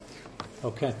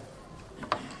Okay.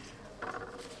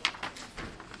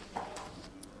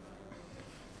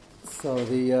 So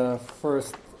the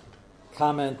first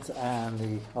comment and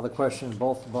the other question,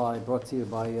 both brought to you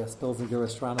by Spilzinger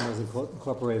Astronomers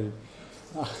Incorporated.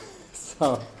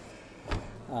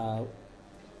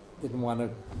 Didn't want to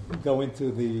go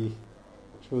into the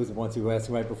truths of what you were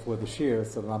asking right before the shir.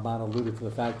 So the Ramban alluded to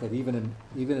the fact that even in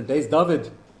Beis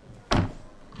David,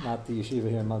 not the yeshiva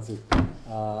here in Monsey,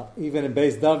 even in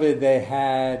Beis David they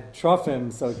had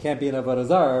trofim, so it can't be an avodah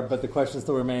zarah. But the question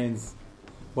still remains: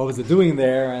 what was it doing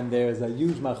there? And there's a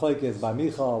huge machlokes by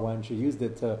Michal when she used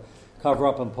it to cover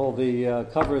up and pull the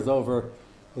covers over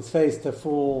his face to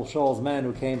fool Shaul's men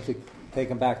who came to take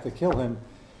him back to kill him.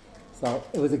 So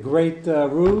it was a great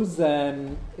ruse,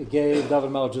 and it gave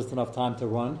David Melech just enough time to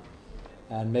run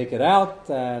and make it out.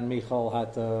 And Michal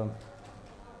had to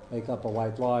make up a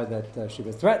white lie that she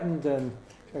was threatened, and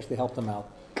she actually helped him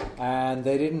out. And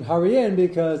they didn't hurry in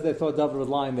because they thought David was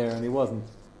lying there, and he wasn't.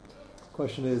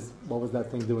 Question is, what was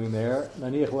that thing doing there?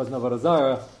 Naniach wasn't avodah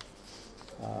zarah.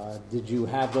 Did you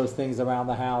have those things around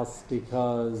the house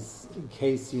because in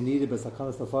case you needed, but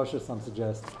sakanas nefashos, some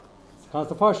suggest sakanas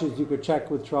nefashos, you could check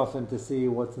with trofim to see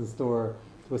what's in store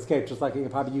to escape. Just like you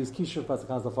could probably use kishuf by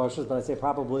sakanas nefashos, but I say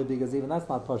probably because even that's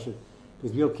not pashut,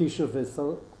 because real kishuf is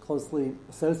so closely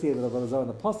associated with avodah zarah in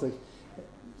the pasuk.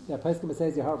 Yeah, Pesachim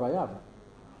says Yahar Vayavra.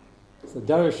 So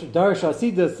Darish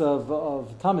Asidus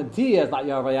of Tam and Tia is not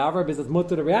Yarvayavar because it's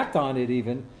mutter to react on it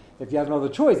even if you have no other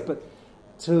choice. But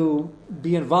to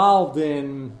be involved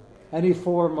in any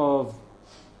form of,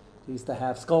 they used to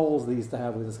have skulls, we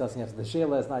were discussing after the shir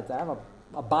last night, to have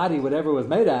a body, whatever it was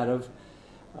made out of.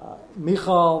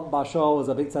 Michal Bashal was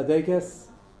a big tzadekes,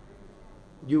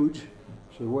 huge.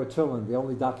 She wore tefillin, the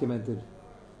only documented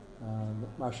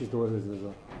Rashi's daughters is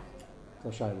a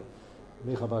Shailu.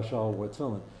 Michal Bashal wore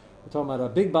tefillin. We're talking about a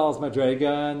big Baals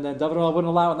Madrega, and then David wouldn't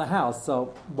allow it in the house.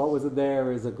 So what was it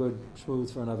there is a good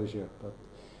schmooze for another year. But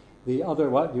the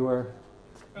other, what you were?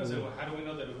 How do we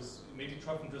know that it was? Maybe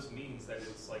trofim just means that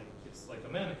it's like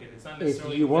a mannequin. It's not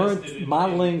necessarily. If you weren't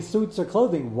modeling suits or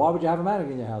clothing, why would you have a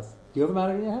mannequin in your house? Do you have a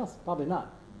mannequin in your house? Probably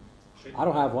not. I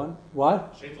don't have one.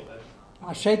 What? Shaitel head.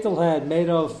 A shaitel head made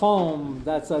of foam.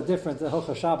 That's a different. How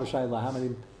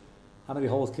many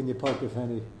holes can you poke, if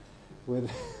any, with?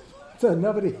 So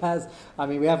nobody has. I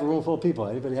mean, we have a room full of people.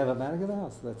 Anybody have a mannequin in the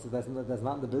house? That's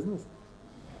not in the business.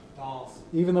 Dolls.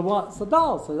 Even the what? So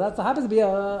dolls. So that happens to be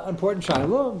an important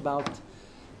shiloh about.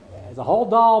 There's a whole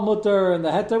doll mutter, and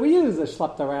the heter we use is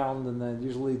schlepped around and then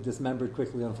usually dismembered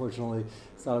quickly, unfortunately.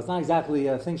 So it's not exactly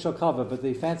a thing she'll cover, but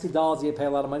the fancy dolls you pay a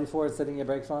lot of money for, sitting in your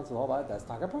break fronts and all that, that's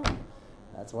not a problem.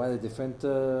 That's why the different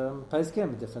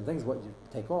peskim, different things, what you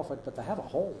take off it. But to have a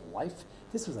whole life,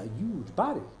 this was a huge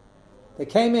body. They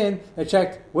came in, they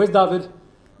checked, where's David?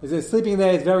 He's sleeping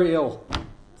there, he's very ill.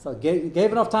 So gave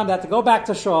enough time to have to go back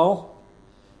to Shaul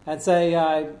and say,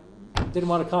 I didn't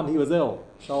want to come, he was ill.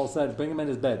 Shaul said, bring him in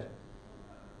his bed.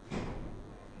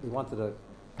 He wanted to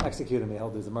execute him, he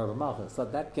held his murder malchus. So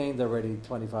that gained already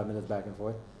 25 minutes back and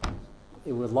forth.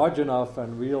 It was large enough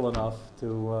and real enough to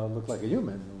look like a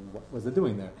human. What was it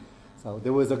doing there? So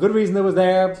there was a good reason it was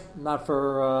there, not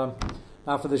for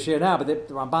the shir now, but the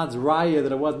Ramban's raya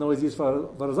that it wasn't always used for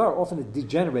avodah zarah, often it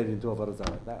degenerated into avodah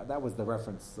zarah. That was the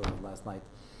reference last night.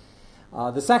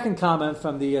 The second comment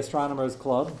from the Astronomers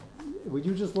Club, were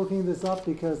you just looking this up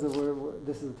because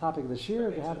this is the topic of the shir,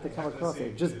 or you have to come across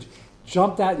it? Just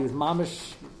jumped out, he was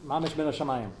mamish min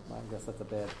hashamayim. Well, I guess that's a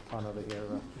bad pun over here.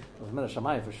 It was min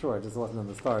hashamayim for sure, it just wasn't in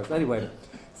the stars. Anyway,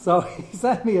 so he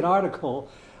sent me an article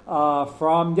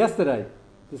from yesterday.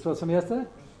 This was from yesterday?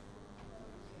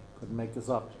 Couldn't make this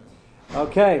up.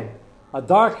 Okay, a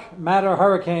dark matter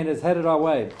hurricane is headed our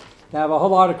way. They have a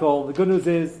whole article. The good news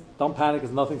is, don't panic,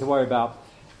 there's nothing to worry about.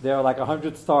 There are like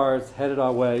 100 stars headed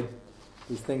our way.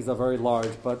 These things are very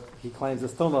large, but he claims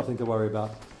there's still nothing to worry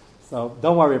about. So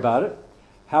don't worry about it.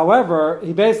 However,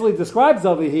 he basically describes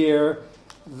over here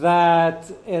that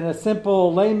in a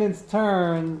simple layman's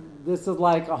term, this is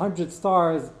like 100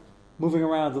 stars moving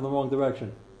around in the wrong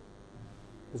direction.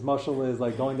 His mashal is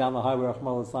like going down the highway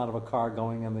of a car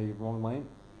going in the wrong lane.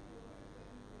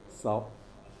 So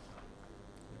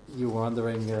you were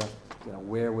wondering,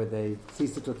 where would they see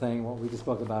such a thing? Well, we just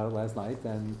spoke about it last night,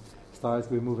 and stars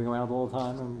be moving around all the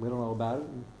time, and we don't know about it.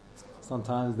 And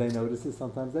sometimes they notice it,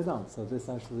 sometimes they don't. So this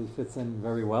actually fits in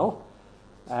very well,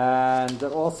 and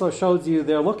it also shows you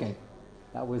they're looking.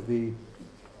 That was the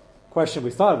question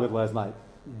we started with last night.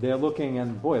 They're looking,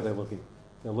 and boy, they're looking.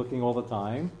 They're looking all the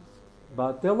time.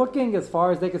 But they're looking as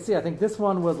far as they can see. I think this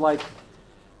one was like,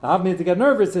 I have me to get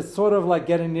nervous. It's sort of like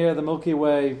getting near the Milky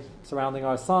Way surrounding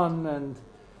our sun, and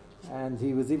And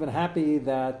he was even happy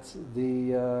that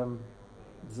the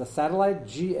satellite,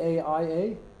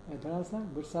 GAIA, I pronounce that?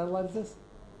 Which satellite is this?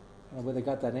 I don't know where they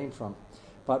got that name from.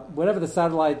 But whatever the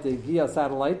satellite, the GEA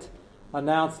satellite,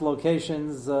 announced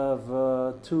locations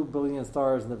of 2 billion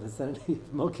stars in the vicinity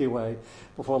of Milky Way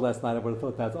before last night. I would have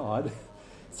thought that's odd.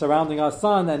 Surrounding our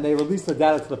sun, and they released the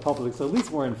data to the public, so at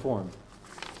least we're informed.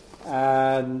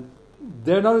 And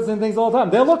they're noticing things all the time.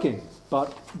 They're looking.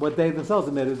 But what they themselves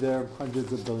admitted, there are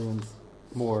hundreds of billions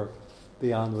more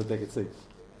beyond what they could see.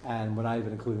 And we're not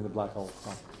even including the black hole.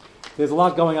 So there's a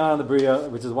lot going on in the Bria,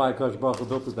 which is why Kosh Baruch Hu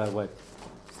built it that way.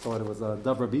 Thought it was a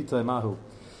Davra Bita Mahu.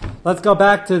 Let's go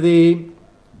back to the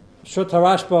Shut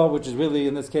HaRashba, which is really,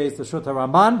 in this case, the Shut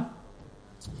HaRamban.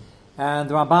 And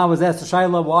the Ramban was asked to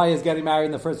Shaila, why is getting married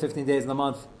in the first 15 days of the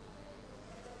month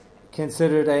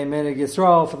considered a minig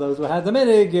Yisrael for those who had the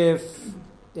minig if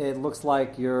it looks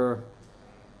like you're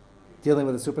dealing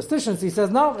with a superstition? So he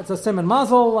says, no, it's a siman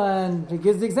mazel, and he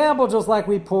gives the example, just like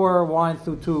we pour wine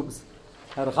through tubes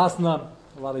at a chasna.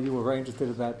 A lot of you were very interested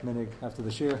in that minig after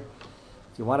the shir.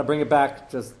 If you want to bring it back,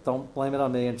 just don't blame it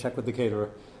on me and check with the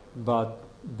caterer. But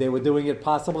they were doing it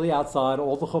possibly outside.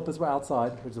 All the chuppahs were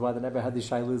outside, which is why they never had these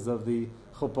shailus of the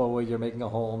chuppah where you're making a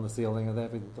hole in the ceiling, and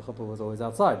the chuppah was always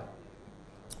outside.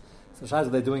 So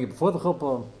shailas, they're doing it before the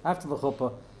chuppah, after the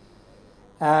chuppah.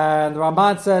 And the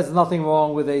Ramban says nothing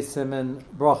wrong with a siman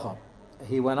bracha.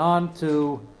 He went on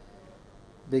to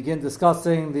begin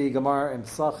discussing the Gemara in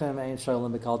Pesachim, Ein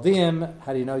Shalom B'Kaldiim.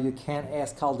 How do you know you can't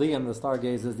ask Chaldeim, the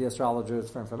stargazers, the astrologers,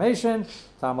 for information?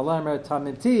 Tam Alamer,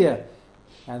 Tamim Tiyah.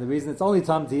 And the reason it's only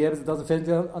Tam Tiyah is it doesn't fit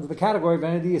under the category of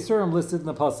any of the Yisurim listed in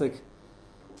the Pasuk,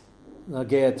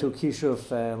 Nagea to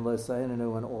Kishuf and Lisa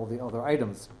Inanu and all the other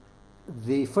items.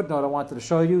 The footnote I wanted to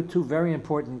show you, two very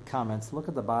important comments. Look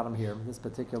at the bottom here, this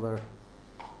particular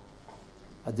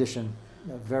edition.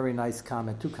 A very nice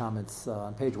comment, two comments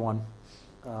on page 1.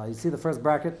 You see the first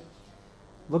bracket?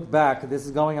 Look back. This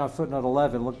is going on footnote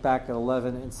 11. Look back at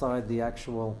 11 inside the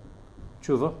actual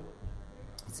tshuva.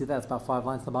 You see that? It's about 5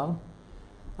 lines at the bottom.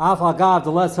 Af hagav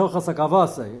deles hilchas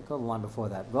hakavase. Go to the line before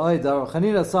that.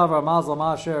 Chanina savar mazel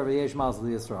masher v'yesh mazel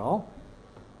Yisrael.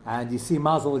 And you see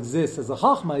mazel exists as a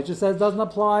chachma. It just says it doesn't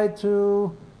apply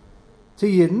to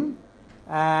Yidden.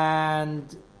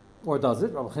 And... or does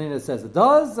it? Rabbi Chanina says it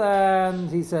does, and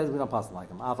he says we don't pass it like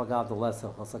him. Afagav the less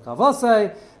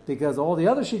chasakavase, because all the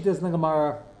other shittas in the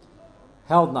Gemara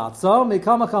held not so.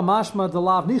 Mikamaka mashma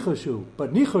delav nichushu,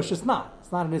 but nichush is not.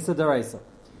 It's not an issa deraisa.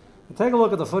 Take a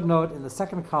look at the footnote in the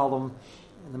second column,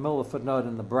 in the middle of the footnote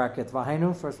in the bracket.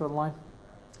 Vahenu, first word line.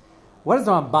 What is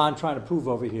the Ramban trying to prove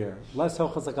over here? Less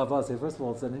chasakavase. First of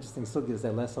all, it's an interesting sugya to say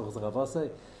less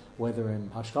chasakavase. Whether in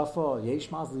Hashkafa, Yesh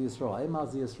Mazel Yisrael, Ein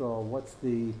Mazel Yisrael, what's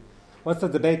the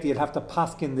debate that you'd have to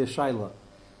paskin this shaila?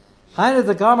 Hainu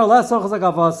the Gamar less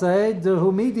ochazagavase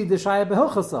dehumidi deshaya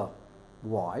behilchasa.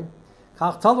 Why?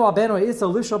 Kach talu abenu isa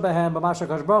lisho behem b'masha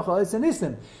kashbracha is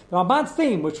inisim. The Ramban's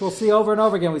theme, which we'll see over and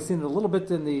over again, we've seen it a little bit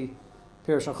in the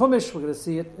Pirush HaChumash. We're going to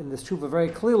see it in this tshuva very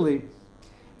clearly.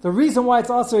 The reason why it's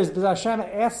also is because Hashem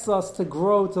asks us to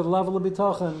grow to the level of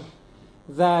bitachon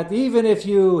that even if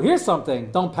you hear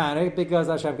something, don't panic, because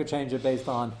Hashem could change it based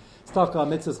on staka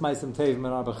mitzvahs maisim tevim and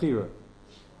arbachira.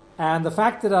 And the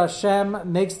fact that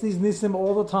Hashem makes these nisim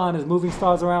all the time, is moving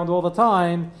stars around all the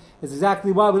time, is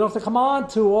exactly why we don't have to come on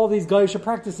to all these Gaisha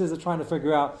practices of trying to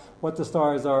figure out what the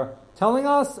stars are telling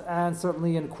us, and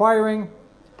certainly inquiring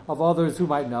of others who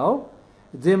might know.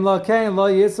 Dim la kain la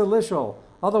yisr lishol.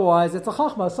 Otherwise, it's a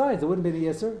chachma science. It wouldn't be the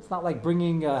Yisr. It's not like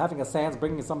having a seance,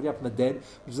 bringing somebody up from the dead,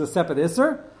 which is a separate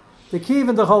Yisr. The kiv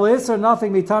and the whole Yisr,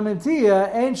 nothing mitamim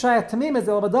tiyah, ain't shayach tamimis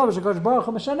el badav shakadosh baruch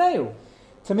hu mishaneu.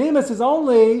 Tamimis is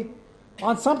only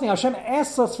on something. Hashem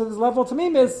asks us for this level of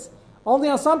tamimis, only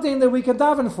on something that we can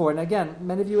daven for. And again,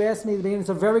 many of you asked me at the beginning, it's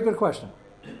a very good question.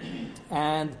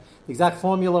 And the exact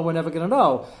formula we're never going to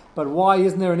know. But why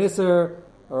isn't there an Yisr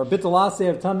or a bitalase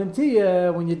of tamim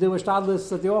tiyah when you do a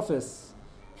shtadlis at the office?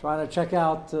 Trying to check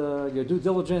out your due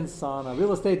diligence on a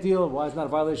real estate deal. Why is that a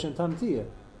violation of Tam Tiyah?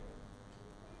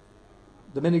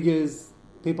 The minig is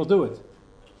people do it.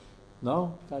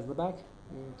 No? Guys in the back?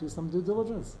 You do some due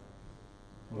diligence.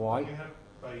 Why?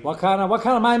 What kind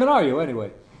of maimon are you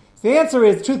anyway? So the answer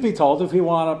is, truth be told, if we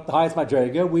want the highest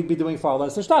madrega, we'd be doing far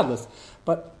less than shtadlis.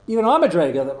 But even on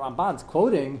madrega that Ramban's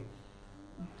quoting,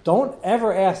 don't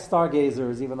ever ask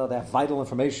stargazers, even though they have vital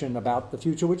information about the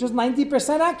future, which is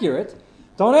 90% accurate.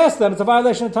 Don't ask them, it's a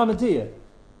violation of Tam Tiyah.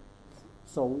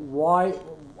 So why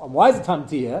is it Tam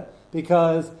Tiyah?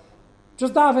 Because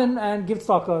just daven and give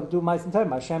tzedakah and do ma'is and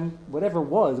tevim. Hashem, whatever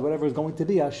is going to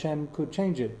be, Hashem could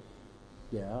change it.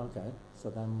 Yeah, okay. So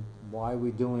then why are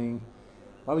we doing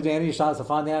Why would you do any Yishtalis to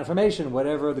find the information?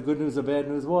 Whatever the good news or bad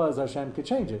news was, Hashem could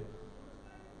change it.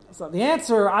 So the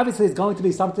answer, obviously, is going to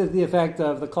be something to the effect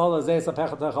of the Kol Hazeh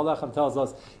Sapech Alechem tells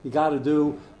us you got to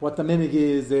do what the minig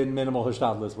is in minimal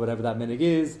hishtadlus, whatever that minig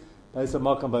is, B'esem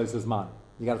Makam B'esem Zman.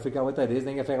 You got to figure out what that is,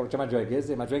 then you got to figure out what your madreg is.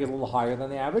 If madreg is a little higher than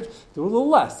the average, do a little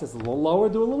less. If it's a little lower,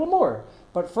 do a little more.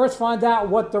 But first find out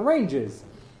what the range is.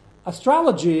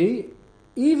 Astrology,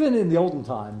 even in the olden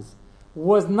times,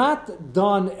 was not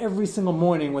done every single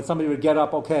morning when somebody would get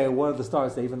up, okay, what are the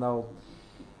stars say, even though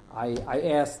I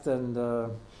asked, and Yaakov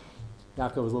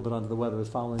was a little bit under the weather, was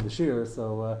following the shir,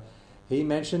 so he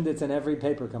mentioned it's in every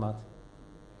paper come out.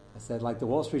 I said, like the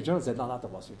Wall Street Journal? He said, no, not the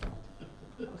Wall Street Journal.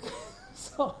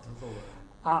 So,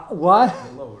 what?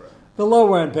 The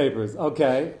lower end papers,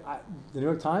 okay. The New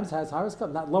York Times has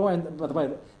horoscope, not lower end, by the way,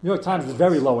 New York Times is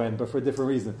very low end, but for a different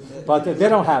reason. But they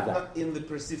don't have that. Not in the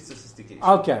perceived sophistication.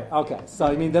 Okay. So,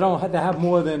 I mean, they have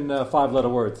more than 5-letter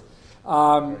words.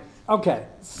 Okay,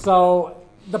 so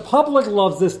the public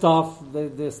loves this stuff.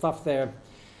 The stuff they're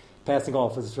passing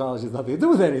off as astrology has nothing to do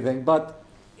with anything, but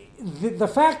the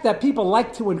fact that people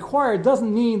like to inquire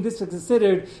doesn't mean this was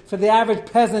considered for the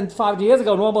average peasant 5 years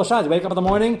ago normal shot. You wake up in the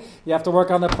morning, you have to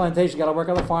work on the plantation, you got to work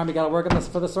on the farm, you got to work on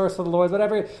for the source for the Lord,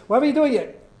 whatever you're doing,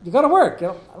 you got to work. I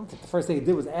don't think the first thing he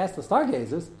did was ask the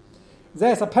stargazers.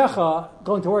 Zeh Sapecha,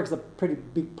 going to work is a pretty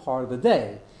big part of the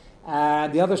day.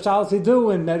 And the other shalos we do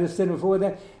in medicine before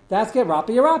that, that's get rapi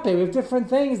yarapi. We have different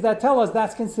things that tell us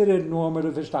that's considered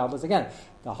normative hishtadlus. Again,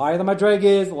 the higher the madreg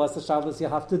is, the less hishtadlus you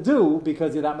have to do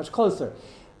because you're that much closer.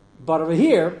 But over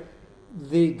here,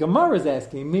 the Gemara is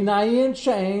asking, minayin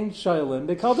shein shoylim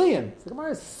b'kaldiyin. So the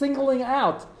Gemara is singling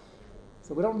out.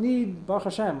 So we don't need Baruch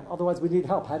Hashem. Otherwise, we need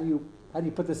help. How do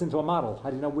you put this into a model?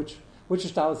 How do you know which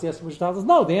hishtadlus yes, which hishtadlus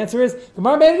no? The answer is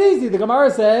Gemara made it easy. The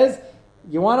Gemara says,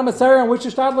 you want a Masera on which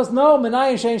hishtadlus? No,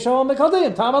 Menayin Shein Shalom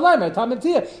Mekaldim, Tam Alaymer, Tam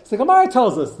Imtiyah. So the Gemara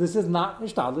tells us this is not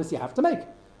hishtadlus you have to make.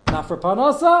 Not for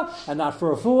Parnasa, and not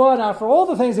for Refuah, not for all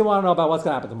the things you want to know about what's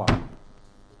going to happen tomorrow.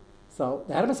 So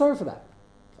they had a Masera for that.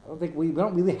 I don't think we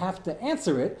don't really have to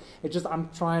answer it. It's just I'm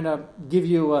trying to give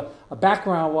you a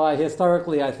background why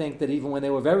historically I think that even when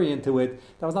they were very into it,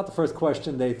 that was not the first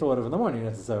question they thought of in the morning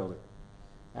necessarily.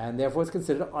 And therefore it's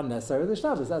considered unnecessary the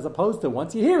Shabbos, as opposed to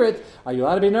once you hear it, are you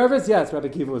allowed to be nervous? Yes, Rabbi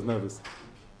Kiva was nervous.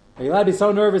 Are you allowed to be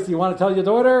so nervous you want to tell your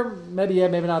daughter? Maybe yeah,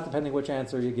 maybe not, depending which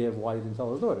answer you give, why you didn't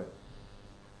tell his daughter.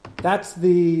 That's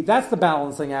the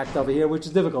balancing act over here, which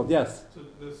is difficult, yes? So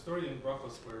the story in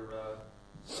Brachos where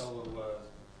fellow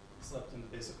slept in the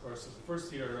basic course of the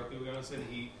first year, Rabbi Yonah said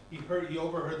he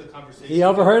overheard the conversation. He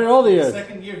overheard it all the years. The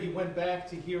second year he went back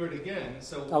to hear it again.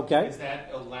 So is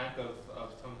that a lack of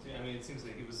tumty? I mean, it seems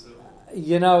like he was...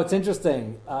 it's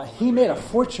interesting. He made a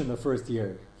fortune the first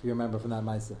year, if you remember from that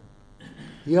Maisa.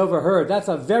 He overheard. That's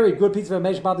a very good piece of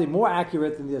information, probably more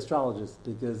accurate than the astrologist,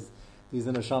 because these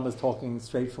are neshamas talking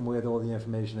straight from where all the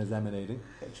information is emanating.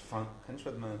 Hedge fund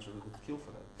manager would kill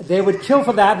for that. They would kill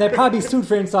for that, and they'd probably be sued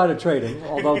for insider trading,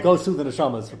 although go sue the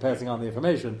neshamas for passing on the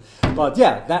information. But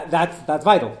yeah, that's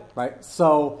vital, right?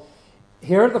 So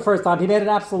here the first time, he made an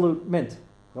absolute mint.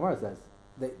 Gemara says.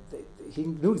 He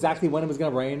knew exactly when it was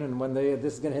going to rain and when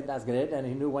this is going to hit, that's going to hit, and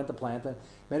he knew when to plant and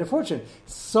made a fortune.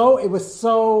 So it was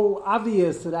so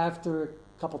obvious that after a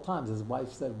couple times, his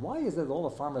wife said, "Why is it all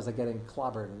the farmers are getting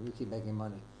clobbered and you keep making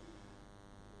money?"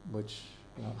 Which,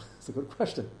 it's a good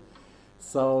question.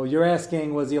 So you're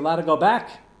asking, was he allowed to go back?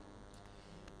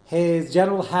 His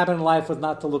general habit in life was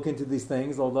not to look into these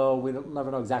things, although we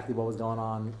never know exactly what was going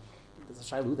on. There's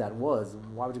a shayla who that was.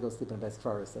 Why would you go sleep in a Beis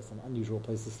Kfaris? That's an unusual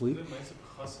place to sleep.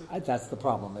 That's the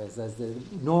problem.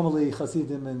 Normally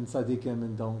Chasidim and Tzadikim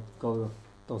and don't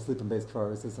sleep in Beis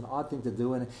Kfaris. It's an odd thing to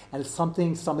do, and it's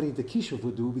something somebody in the Kishuv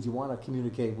would do because you want to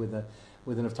communicate with an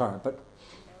Iftar. But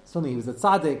assuming he was a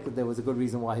tzaddik, there was a good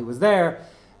reason why he was there.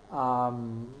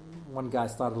 One guy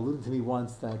started alluding to me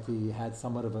once that he had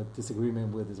somewhat of a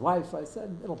disagreement with his wife. I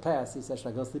said, it'll pass. He said, should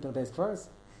I go sleep in a Beis Kfaris?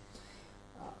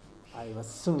 I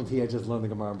assumed he had just learned the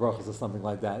Gemara and Brachos or something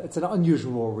like that. It's an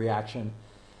unusual reaction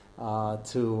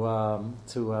to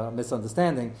a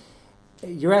misunderstanding.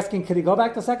 You're asking, could he go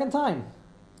back the second time?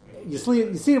 You see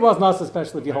it wasn't us,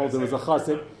 especially if you hold it was a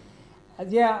chassid.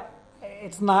 Yeah,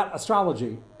 it's not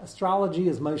astrology. Astrology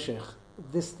is Moshech.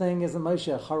 This thing is a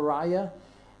Moshech. Haraya,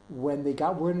 when they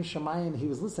got word in Shemayim he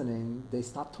was listening, they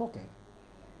stopped talking.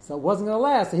 So it wasn't going to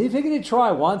last. He figured he'd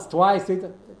try once, twice.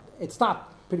 It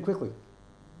stopped pretty quickly.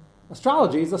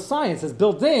 Astrology is a science. It's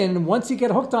built in. Once you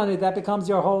get hooked on it, that becomes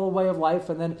your whole way of life.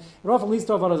 And then it often leads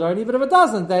to Avodah Zarah. And even if it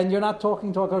doesn't, then you're not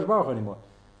talking to HaKadosh Baruch Hu anymore.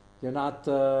 You're not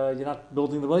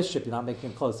building the relationship. You're not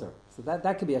making it closer. It's So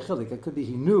that could be a chilik. It could be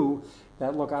he knew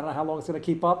that, look, I don't know how long it's going to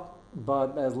keep up,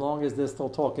 but as long as they're still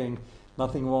talking,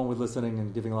 nothing wrong with listening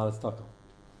and giving a lot of stuff.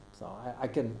 So I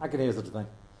can hear such a thing.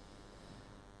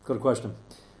 Good question.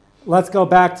 Let's go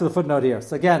back to the footnote here.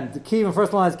 So again, the key in the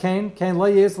first line is Cain. Cain lo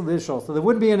yis l'ishol. So there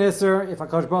wouldn't be an Isser if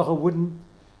HaKadosh Baruch Hu wouldn't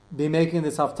be making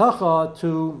this haftacha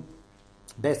to,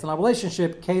 based on our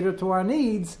relationship, cater to our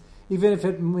needs, even if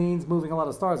it means moving a lot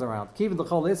of stars around. Kivin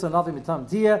l'chol Isser, nothing mitam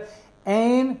tia,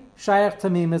 ein shayach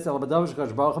tamimis el b'davar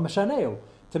HaKadosh Baruch Hu meshaneu.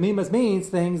 Tamimis means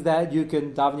things that you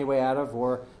can daven your way out of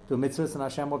or do mitzvahs and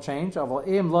Hashem will change. Avol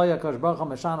im lo HaKadosh Baruch Hu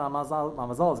meshana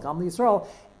amazal is gam l'Yisrael.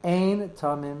 Ein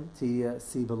tamim tia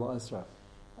sibel Israel.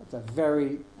 That's a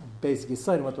very basic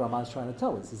insight in what the Ramban is trying to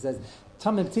tell us. He says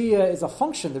tamim tia is a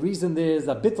function. The reason there's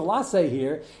a bit asay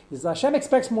here is Hashem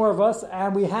expects more of us,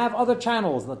 and we have other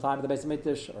channels in the time of the Beis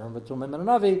Hamikdash or Tumim and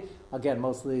Navi. Again,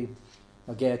 mostly,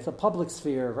 it's a public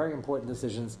sphere, very important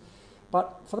decisions.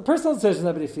 But for the personal decisions,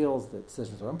 everybody feels that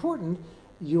decisions are important.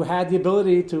 You had the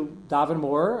ability to daven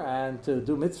more and to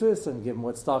do mitzvahs and give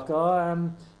more tzedakah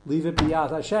and leave it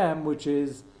b'yad Hashem, which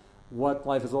is what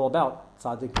life is all about,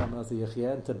 tzaddik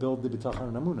and to build the bitachon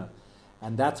and amunah.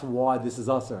 And that's why this is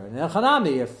usher. And in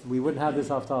Hanami, if we wouldn't have this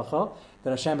haftacha, that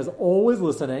Hashem is always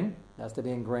listening, it has to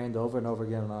be ingrained over and over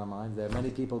again in our minds. There are many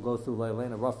people who go through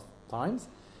Leilena rough times,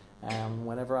 and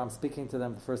whenever I'm speaking to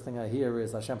them, the first thing I hear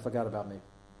is, Hashem forgot about me.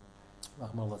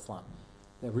 Rahman al-Islam.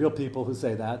 There are real people who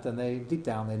say that, and they, deep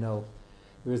down, they know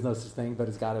there is no such thing, but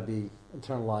it's got to be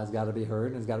internalized, got to be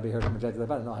heard, and it's got to be heard from a judgment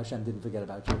about it. No, Hashem didn't forget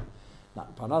about you.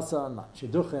 Not Parnasa, not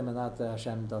Shidduchim, and not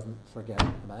Hashem doesn't forget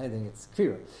about anything. It's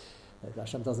clear that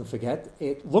Hashem doesn't forget.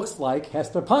 It looks like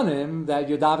Hester Panim, that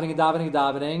you're davening and davening and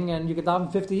davening, and you can daven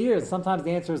 50 years. Sometimes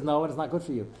the answer is no, and it's not good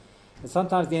for you. And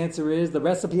sometimes the answer is, the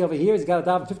recipe over here is you got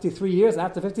to daven 53 years, and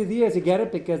after 50 years you get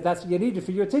it because that's what you needed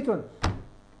for your tikkun.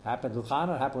 Happened with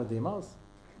Chana, happened with the Amos.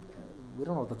 We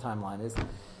don't know what the timeline is.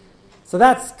 So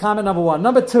that's comment number one.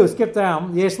 Number two, skip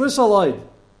down. Yesh lishal oid.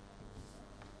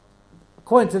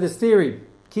 According to this theory,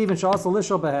 Kivin sh'asa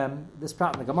lishal behem, this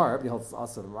part in the Gemara,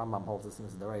 also the Rambam holds this in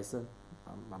the Deraisa,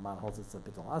 Rambam holds this in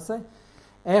Bittul Aseh.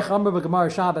 Ech amr b'Gemara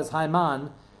Shabbos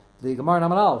Haiman, the Gemara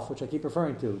Naman Alf, which I keep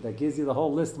referring to, that gives you the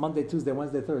whole list, Monday, Tuesday,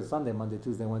 Wednesday, Thursday, Sunday, Monday,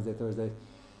 Tuesday, Wednesday, Thursday,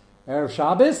 Erev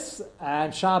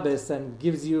Shabbos, and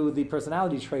gives you the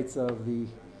personality traits of the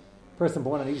person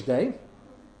born on each day.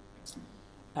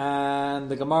 And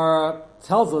the Gemara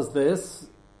tells us this,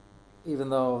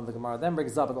 even though the Gemara then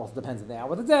brings up, it also depends on the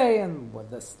hour of the day and where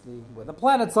the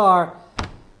planets are.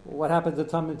 What happens to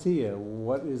Tamim Tia?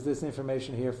 What is this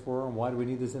information here for, and why do we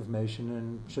need this information?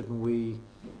 And shouldn't we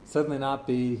certainly not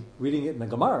be reading it in the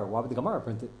Gemara? Why would the Gemara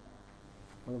print it?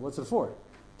 What's it for?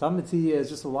 Tamim Tia is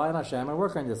just rely on Hashem and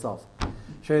work on yourself.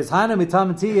 Maybe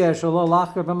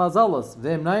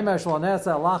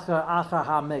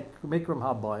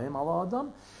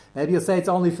you say it's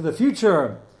only for the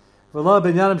future, which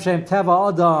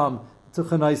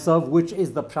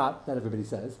is the pshat that everybody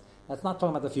says. That's not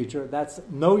talking about the future. That's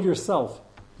know yourself,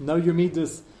 know your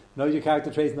midas, know your character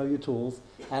traits, know your tools.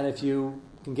 And if you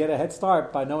can get a head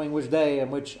start by knowing which day and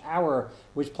which hour,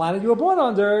 which planet you were born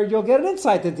under, you'll get an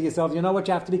insight into yourself. You know what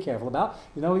you have to be careful about.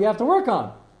 You know what you have to work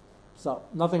on. So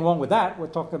nothing wrong with that. We're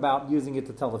talking about using it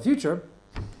to tell the future.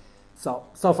 So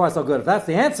far so good. If that's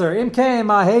the answer, in a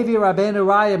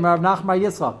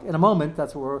moment,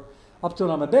 that's what we're up to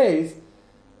on Amud Beis.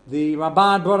 The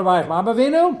Ramban brought a raya from Avraham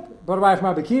Avinu, brought a raya from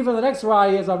Rabbi Akiva. The next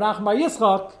raya is Rav Nachman bar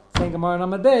Yitzchak, saying Gemara on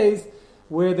Amud Beis,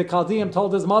 where the Chaldean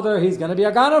told his mother he's going to be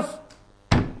a ganef,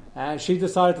 and she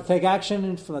decided to take action.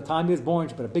 And from the time he was born,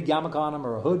 she put a big yarmulke on him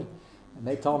or a hood, and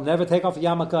they told him never take off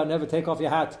your yarmulke, never take off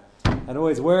your hat, and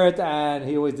always wear it. And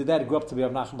he always did that. He grew up to be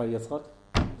Rav Nachman bar Yitzchak.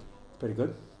 Pretty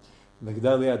good. The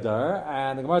Gedali Adar,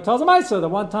 and the Gemara tells him also that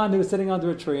one time he was sitting under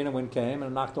a tree and a wind came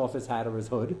and knocked off his hat or his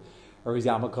hood or his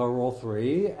yarmulke or all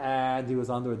three, and he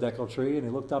was under a decal tree and he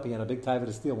looked up, he had a big taiva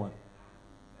to steal one.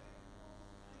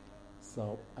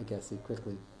 So I guess he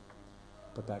quickly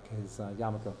put back his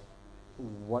yarmulke.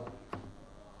 What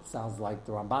sounds like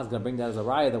the Ramban's going to bring that as a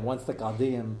raya, that once the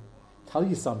Chaldean tell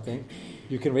you something,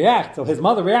 you can react. So his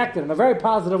mother reacted in a very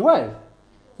positive way.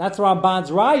 That's Ramban's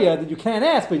raya, that you can't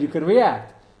ask, but you can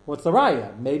react. What's the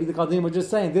raya? Maybe the Chaldean were just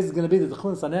saying this is going to be the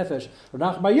Tchun Sanefesh or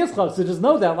Nachman bar Yitzchak, so just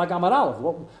know that like Amar Aleph.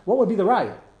 What would be the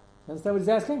raya? You understand what he's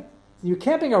asking? You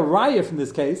can't bring a raya from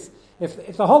this case.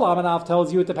 If the whole Amar Aleph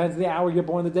tells you it depends on the hour you're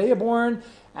born, the day you're born,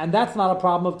 and that's not a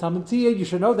problem of Tamim Tia, you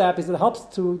should know that because it helps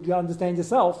to understand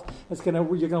yourself. You're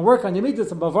going to work on your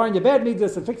midas and bavar on your bad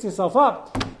midas and fix yourself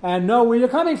up and know where you're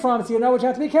coming from, so you know what you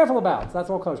have to be careful about. So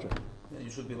that's all kosher. Yeah, you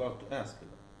should be allowed to ask.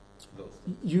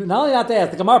 You not only have to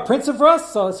ask, the Gemara prints it for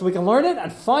us so we can learn it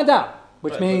and find out,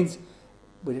 which means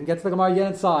we didn't get to the Gemara yet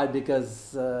inside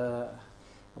because I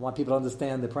want people to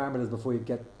understand the parameters before you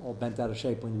get all bent out of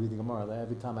shape when you read the Gemara.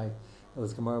 Every time I do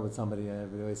this Gemara with somebody,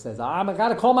 everybody always says, I got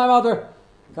to call my mother,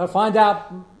 got to find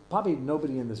out. Probably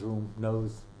nobody in this room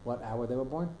knows what hour they were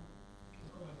born.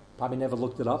 Probably never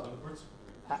looked it up.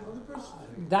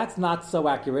 That's not so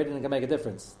accurate, and it can make a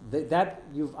difference. That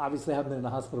you obviously haven't been in a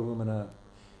hospital room and a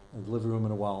delivery room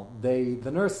in a while. The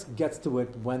nurse gets to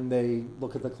it when they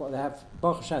look at the clock. They have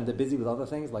Baruch Hashem. They're busy with other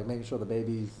things like making sure the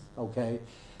baby's okay,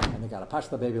 and they got to patch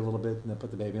the baby a little bit, and they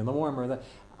put the baby in the warmer.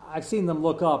 I've seen them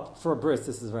look up for a bris.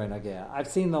 This is very nagea. I've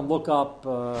seen them look up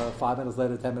 5 minutes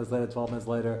later, 10 minutes later, 12 minutes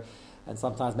later, and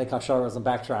sometimes make hasharas and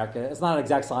backtrack. It's not an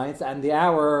exact science, and the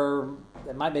hour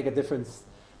it might make a difference.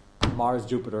 Mars,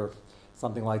 Jupiter,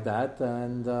 something like that.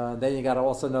 And then you got to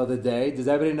also know the day. Does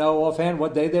everybody know offhand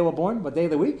what day they were born? What day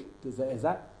of the week? Is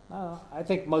that? I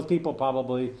think most people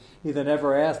probably either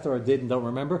never asked or did and don't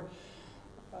remember.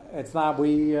 It's not.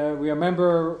 We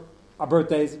remember our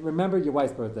birthdays. Remember your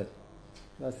wife's birthday.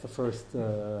 That's the first.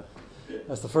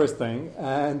 That's the first thing.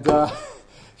 And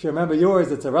if you remember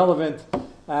yours, it's irrelevant.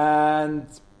 And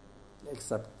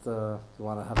except you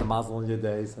want to have the mazel on your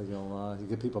day, so you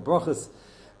give people brachas.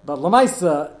 But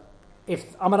Lamaisa,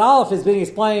 if Amud Aleph is being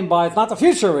explained by it's not the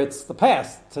future, it's the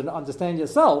past, to understand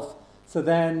yourself, so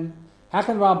then how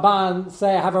can Ramban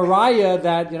say, I have a raya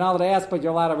that you're not allowed to ask, but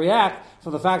you're allowed to react for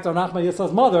the fact that Nachman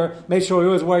Yisrael's mother made sure he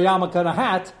was wear yarmulke and a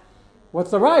hat? What's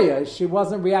the raya? She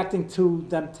wasn't reacting to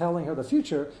them telling her the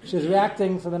future. She's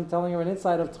reacting for them telling her an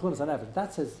insight of Tchunas HaNefesh.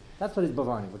 That's what he's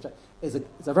bavarning, which is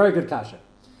a very good kasha.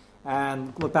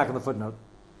 And look back on the footnote.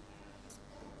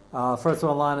 First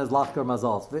one line is Lachker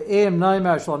Mazals.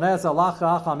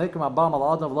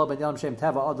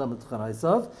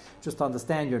 Just to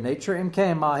understand your nature. He's going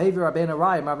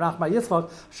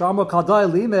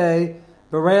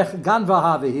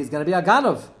to be a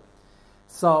Ganav.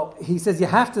 So he says you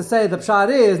have to say the pshat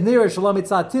is Nira Shalom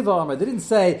Itzad Tiva Omer. They didn't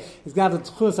say he's going to have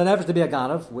the Tchunas HaNefesh to be a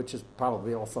Ganav, which is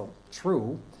probably also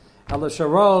true. They would say,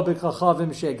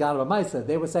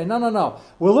 no.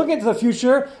 We're looking into the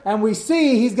future, and we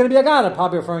see he's going to be a Ganav,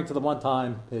 probably referring to the one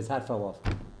time his hat fell off.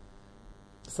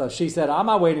 So she said, I'm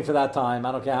not waiting for that time.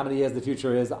 I don't care how many years the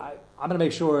future is. I'm going to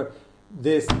make sure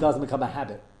this doesn't become a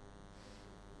habit.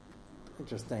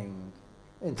 Interesting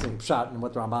shot in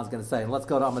what the Ramban's going to say. And let's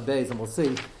go to Amud Beis, and we'll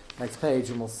see, next page,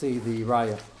 and we'll see the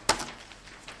Raya.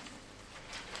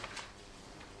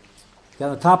 On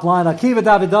the top line, Akiva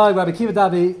David Dag, Rabbi Akiva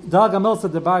David Dag Amilsa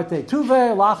Debarte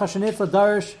Tuve, Lacha Shenitza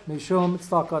Darish, Mishum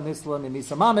Tztaka Nisla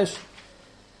Mimisa Mamish,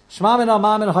 Shmamin Al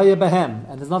Mamin Haya Behem.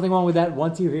 And there's nothing wrong with that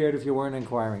once you hear it if you weren't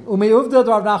inquiring. Umi Uvda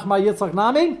Rav Nachma Yitzchak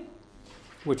Nami,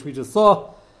 which we just saw,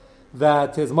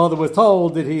 that his mother was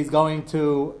told that he's going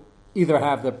to either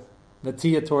have the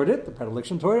Natiya toward it, the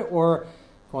predilection toward it, or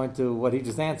going to what he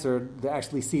just answered, to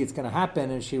actually see it's going to happen,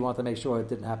 and she wanted to make sure it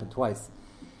didn't happen twice.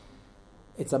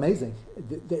 It's amazing.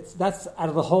 That's out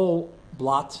of the whole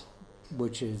blot,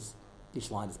 which is, each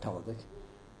line is Peledic.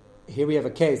 Here we have a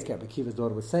case, Rabbi Akiva's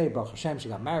daughter would say, Baruch Hashem, she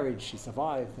got married, she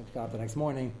survived, thank God the next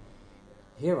morning.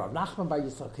 Here, Rav Nachman Bar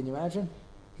Yisrael, can you imagine?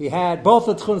 He had both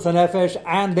the Tchunas HaNefesh,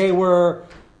 and they were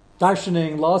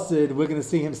darshaning, Lasid, we're going to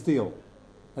see him steal.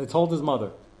 And they told his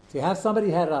mother. So you have somebody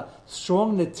who had a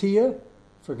strong Natiya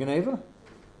for Geneva.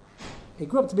 He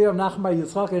grew up to be Rav Nachman Bar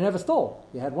Yitzchak, and he never stole.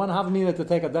 He had one havamina to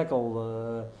take a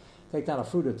dekel, take down a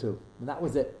fruit or two, and that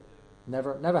was it.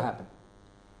 Never happened.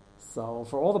 So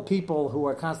for all the people who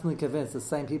are constantly convinced, the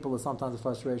same people who sometimes in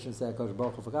frustration say, Kosh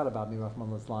Baruch Hu forgot about me, Rahman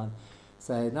Lislan,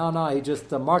 say, no, he just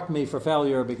marked me for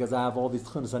failure because I have all these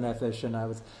Tchunas HaNefesh, and I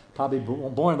was probably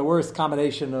born in the worst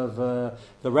combination of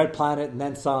the red planet and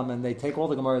then some, and they take all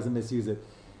the Gemaras and misuse it.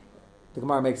 The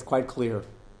Gemara makes quite clear,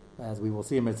 as we will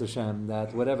see in Mitzvah Shem,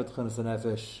 that whatever Tchunas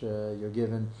HaNefesh you're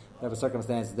given, whatever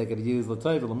circumstances they could use,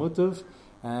 l'toiv l'mutuv,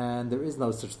 and there is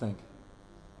no such thing.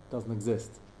 It doesn't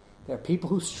exist. There are people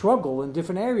who struggle in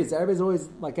different areas. Everybody's always,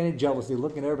 like any jealousy,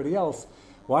 looking at everybody else.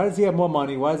 Why does he have more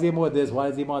money? Why does he have more this? Why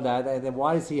does he have more that? And then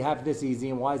why does he have this easy?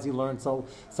 And why does he learn so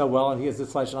well? And he has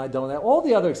this flesh and I don't. All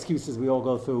the other excuses we all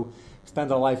go through,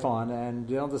 spend our life on. And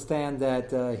you understand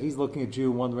that he's looking at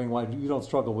you, wondering why you don't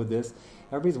struggle with this.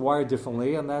 Everybody's wired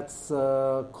differently, and that's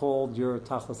called your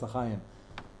Tachlis HaChaim.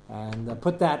 And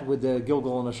put that with the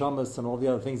Gilgal and Hashamas and all the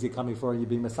other things you're coming for, you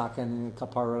being Masakan and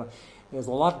Kapara. There's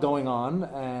a lot going on,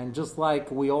 and just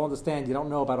like we all understand, you don't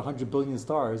know about 100 billion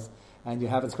stars, and you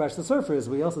haven't scratched the surface,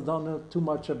 we also don't know too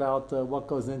much about what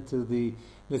goes into the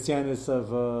Nisyanis of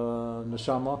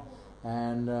Neshama,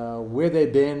 and where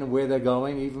they've been, where they're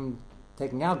going, even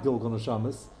taking out Gilgal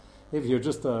Neshamas. If you're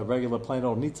just a regular plain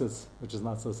old nitzis, which is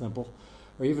not so simple,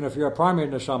 or even if you're a primary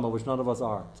neshama, which none of us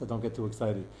are, so don't get too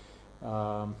excited.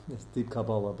 It's deep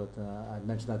Kabbalah, but I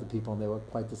mentioned that to people and they were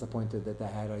quite disappointed that they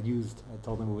had used. I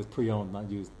told them it was pre-owned, not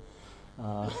used.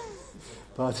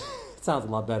 But it sounds a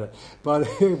lot better. But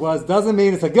it doesn't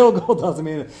mean it's a Gilgal, doesn't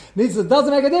mean it needs, it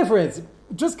doesn't make a difference.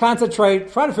 Just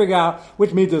concentrate, try to figure out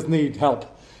which midas need help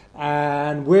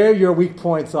and where your weak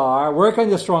points are, work on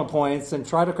your strong points and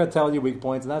try to curtail your weak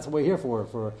points, and that's what we're here for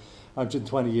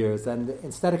 120 years. And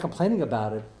instead of complaining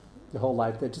about it your whole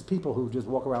life, they're just people who just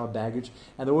walk around with baggage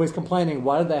and they're always complaining,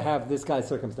 why did they have this guy's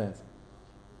circumstance?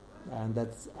 And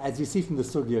that's, as you see from the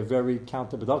sugya, very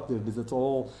counterproductive because it's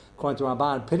all, according to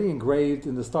Ramban, pity engraved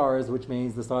in the stars, which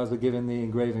means the stars were given the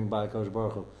engraving by Kosh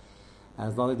Baruch Hu. And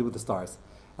it's nothing to do with the stars.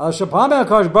 This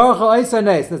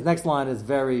next line is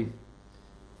very,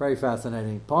 very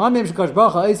fascinating.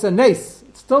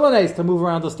 It's still an ace to move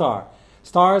around the star.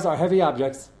 Stars are heavy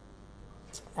objects,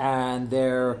 and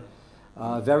they're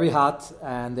very hot,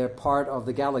 and they're part of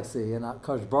the galaxy. And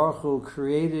Kosh Baruch Hu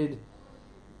created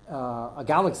a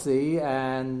galaxy,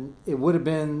 and it would have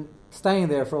been staying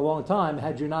there for a long time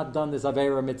had you not done this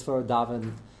Aveira mitzvah,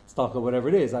 daven, stock, or whatever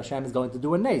it is. Hashem is going to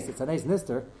do a nace. It's a nace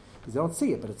nister, because you don't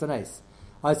see it, but it's a nace.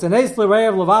 It's a nace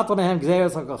l'reiv levato mehem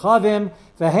gzeros hakachavim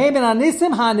v'heim en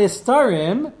anisim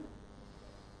hanistarim.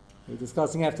 We're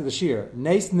discussing after the shir.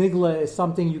 Nace nigla is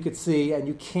something you could see, and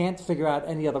you can't figure out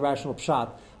any other rational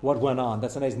pshat what went on.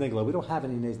 That's a nace nigla. We don't have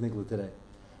any nace nigla today.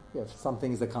 We have some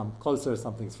things that come closer,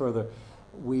 some things further.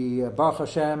 We, Baruch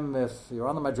Hashem, if you're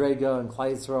on the Madrega and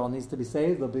Klai Yisrael needs to be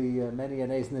saved, there'll be many an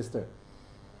ace nister.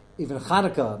 Even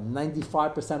Hanukkah,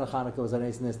 95% of Hanukkah was an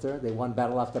ace nister. They won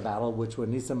battle after battle, which were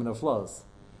Nisim and Oflos.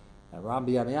 And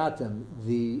Rambi Amiyatim,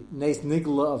 the nace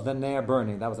nigla of the nair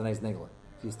burning, that was an ace nigla.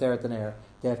 If you stare at the nair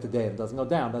day after day, it doesn't go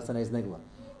down, that's an ace nigla.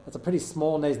 That's a pretty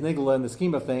small nace nigla in the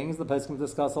scheme of things. The Pesachim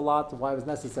discuss a lot of why it was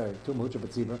necessary. Too much of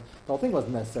it, the whole thing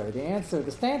wasn't necessary.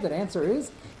 The standard answer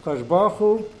is, Kosh Baruch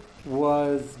Hu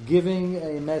was giving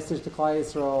a message to Klai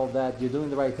Yisrael that you're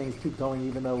doing the right things, keep going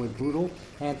even though it's brutal,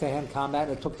 hand-to-hand combat.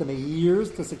 It took them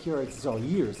years to secure it, so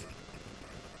years.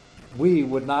 We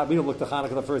don't look to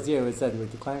Hanukkah the first year and said, we're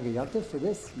declaring a yontif for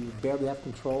this? You barely have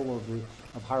control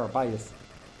of Har HaBayis,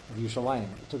 of Yerushalayim.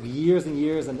 It took years and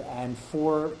years and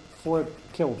four or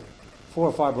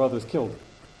five brothers killed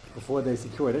before they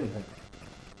secured anything.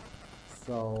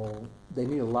 So they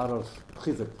need a lot of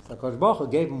chizuk. So Kosh Baruch Hu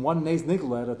gave him one nes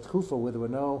nigla at a tkufa where there were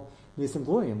no nisim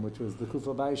gluyim, which was the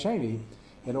kufa by Sheni,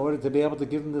 in order to be able to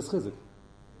give him this chizuk.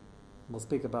 We'll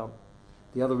speak about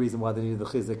the other reason why they needed the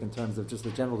chizuk in terms of just the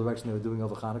general direction they were doing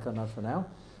over Hanukkah, not for now.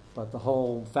 But the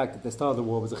whole fact that they started the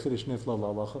war was a chiddush nifla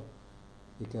la'alacha,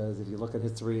 because if you look at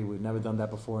history, we've never done that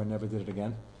before and never did it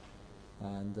again.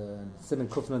 And Simon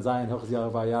Kufman Zion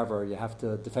Yavar, you have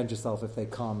to defend yourself if they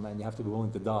come, and you have to be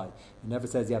willing to die. It never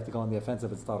says you have to go on the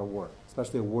offensive and start a war,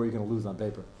 especially a war you're going to lose on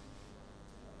paper.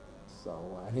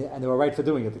 So, and they were right for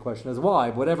doing it. The question is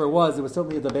why. Whatever it was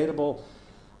certainly a debatable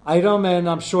item, and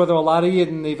I'm sure there were a lot of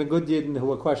Yidden, even good Yidden, who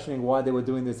were questioning why they were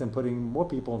doing this and putting more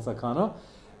people in Sakana.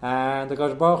 And the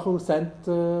Kosh Baruch Hu sent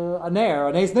a nair,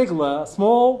 an Eis Nigla, a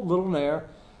small little nair,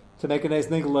 to make an Eis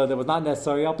Nigla that was not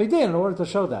necessary Al Pi Din in order to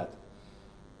show that.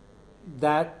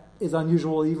 That is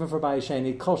unusual even for Bayis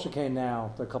Sheni. Kol Shekain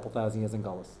now, they're a couple thousand years in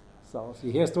Gullus. So if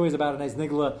you hear stories about an Eis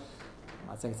Nigla, I'm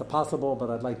not saying it's impossible,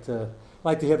 but I'd like to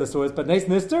hear the stories. But Eis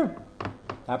Nister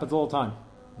happens all the time.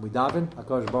 We daven,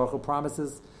 HaKadosh Baruch Hu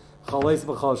promises, Chaleis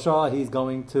B'chal Shah, He's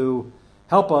going to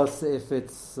help us if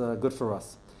it's good for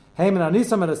us. This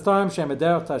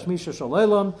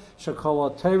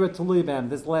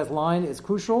last line is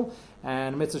crucial,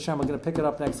 and Mitzvah Shem, we're going to pick it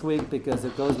up next week because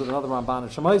it goes with another Ramban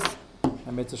and Shemais,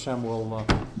 and Mitzvah Shem will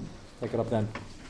take it up then.